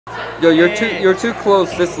Yo, you're too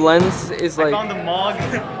close. This lens is like. I found the mug.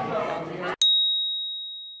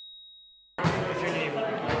 What's your name?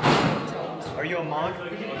 Are you a mug?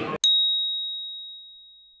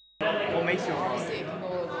 What makes you a mug?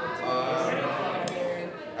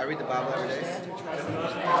 I read the Bible every day.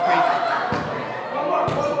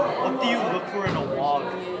 What do you look for in a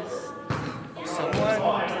wog?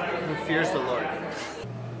 Someone who fears the Lord.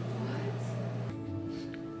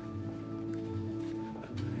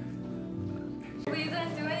 But you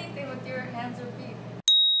didn't do anything with your hands or feet.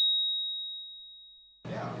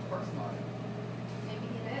 Yeah, of course not. Maybe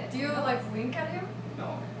he did. Do you like wink at him?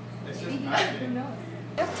 No. It's Maybe just he magic. did. Who knows?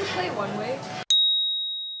 You have to play one way.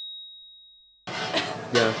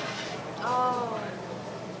 Yeah. Oh.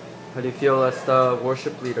 How do you feel as the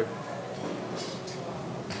worship leader?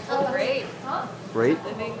 Oh, great. Huh? Great?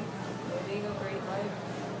 Living a great life.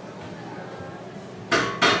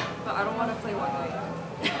 But I don't want to play one way.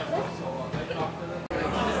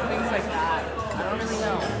 Things like that. I don't really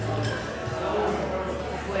know.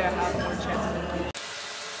 Hopefully I have more chances in the future.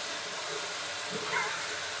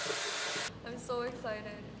 I'm so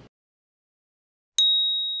excited.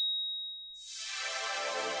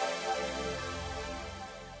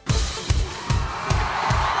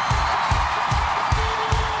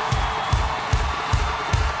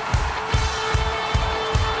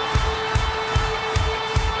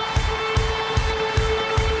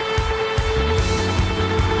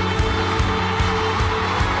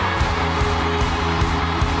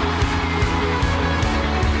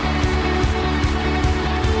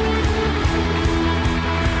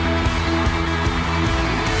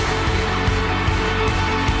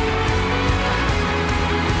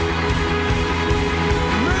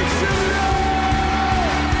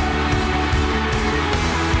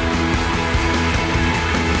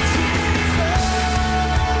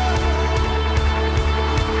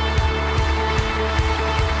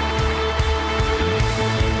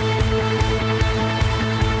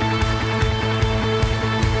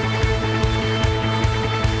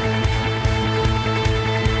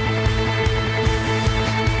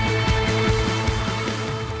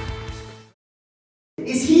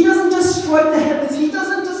 Is he doesn't just strike the heavens, he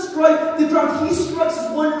doesn't just strike the ground, he strikes his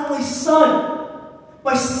one and only Son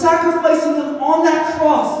by sacrificing him on that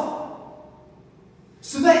cross.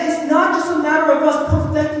 So that it's not just a matter of us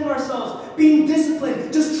perfecting ourselves, being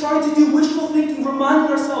disciplined, just trying to do wishful thinking,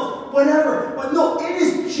 reminding ourselves, whatever. But no, it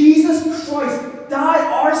is Jesus Christ died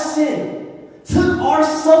our sin, took our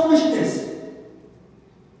selfishness,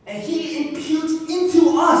 and he imputes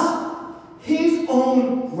into us his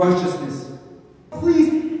own righteousness.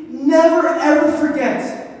 Please never ever forget,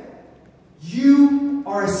 you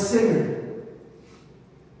are a sinner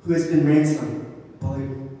who has been ransomed by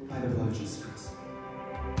the blood of Jesus Christ.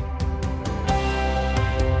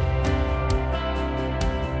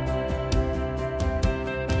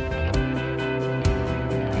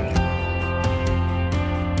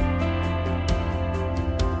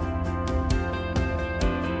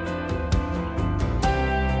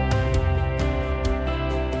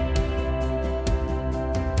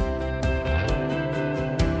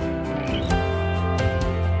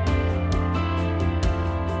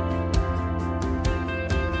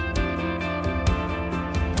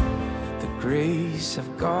 The grace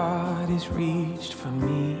of God is reached for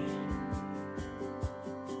me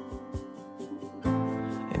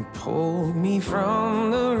and pulled me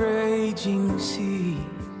from the raging sea,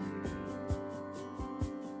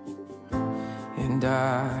 and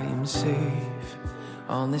I am safe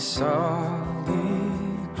on this solid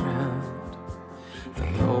ground. The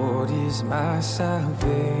Lord is my salvation.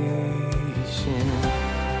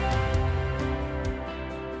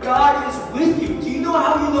 God is with you. Do you know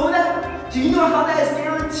how you know that? Do you know how that is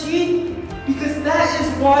guaranteed? Because that is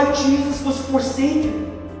why Jesus was forsaken.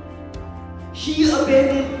 He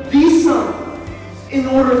abandoned the Son in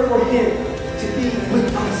order for him to be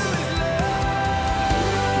with us.